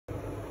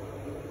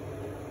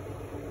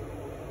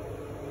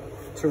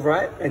To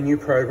write a new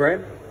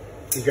program,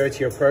 you go to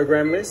your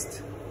program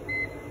list,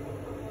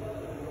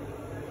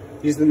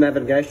 use the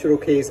navigational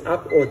keys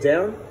up or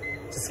down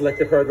to select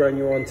the program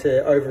you want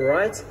to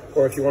overwrite,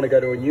 or if you want to go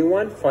to a new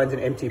one, find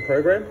an empty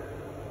program.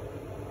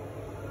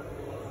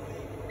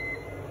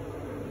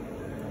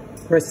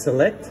 Press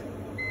select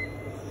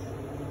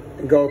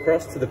and go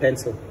across to the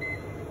pencil.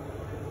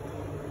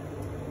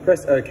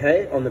 Press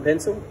OK on the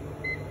pencil.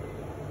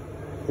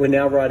 We're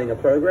now writing a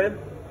program.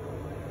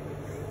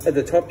 At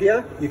the top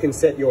here, you can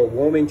set your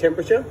warming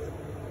temperature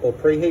or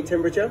preheat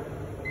temperature.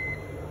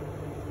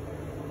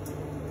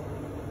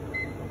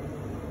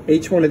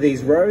 Each one of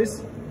these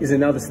rows is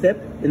another step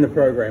in the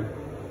program.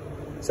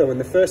 So in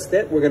the first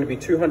step, we're going to be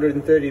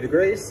 230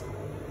 degrees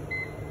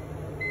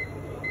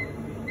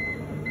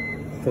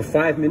for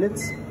 5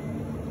 minutes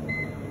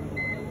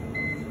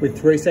with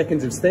 3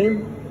 seconds of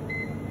steam.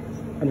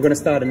 I'm going to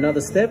start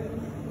another step.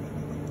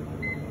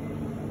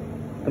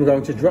 I'm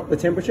going to drop the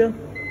temperature.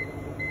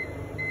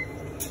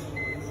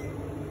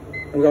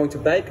 I'm going to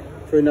bake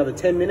for another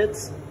 10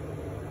 minutes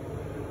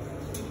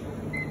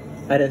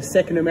at a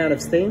second amount of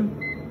steam.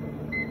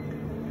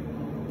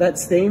 That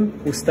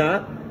steam will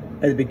start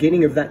at the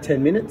beginning of that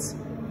 10 minutes.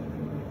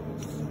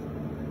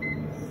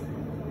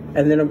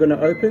 And then I'm going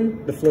to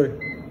open the flue.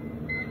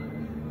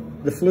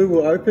 The flue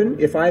will open,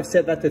 if I've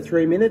set that to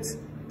 3 minutes,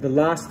 the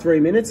last 3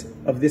 minutes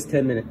of this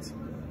 10 minutes.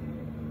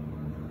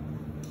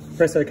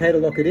 Press OK to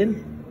lock it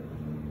in.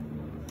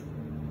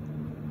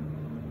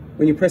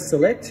 When you press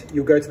select,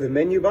 you'll go to the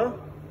menu bar.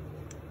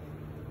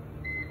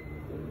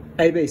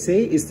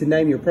 ABC is to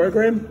name your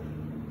program.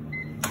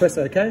 Press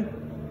OK.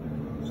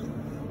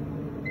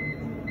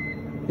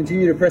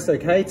 Continue to press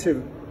OK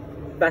to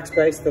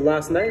backspace the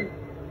last name.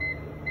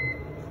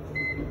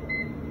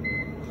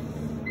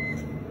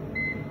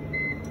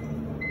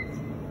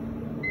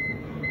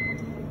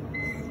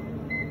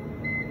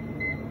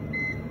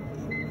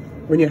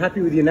 When you're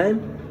happy with your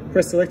name,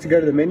 press select to go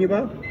to the menu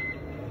bar.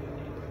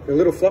 The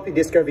little floppy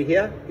disk over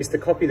here is to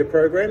copy the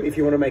program if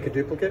you want to make a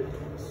duplicate.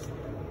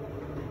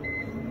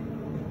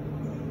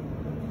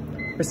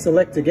 Press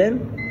select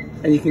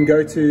again, and you can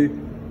go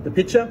to the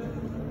picture.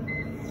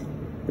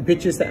 The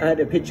picture is to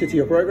add a picture to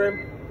your program.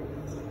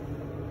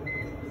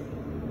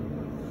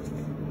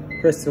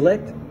 Press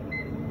select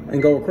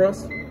and go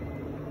across.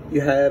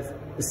 You have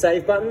the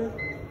save button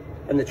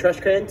and the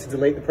trash can to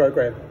delete the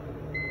program.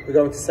 We're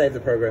going to save the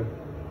program.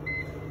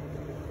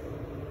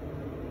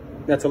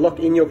 Now to lock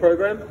in your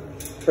program,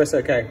 press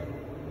OK.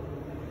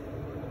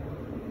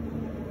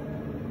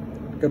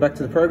 Go back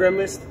to the program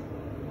list.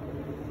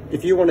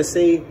 If you want to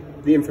see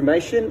the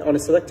information on a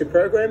selected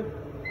program,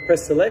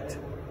 press select,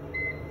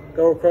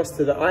 go across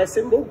to the I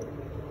symbol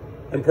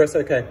and press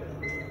OK.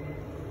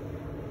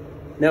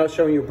 Now it's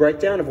showing you a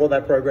breakdown of what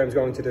that program is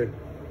going to do.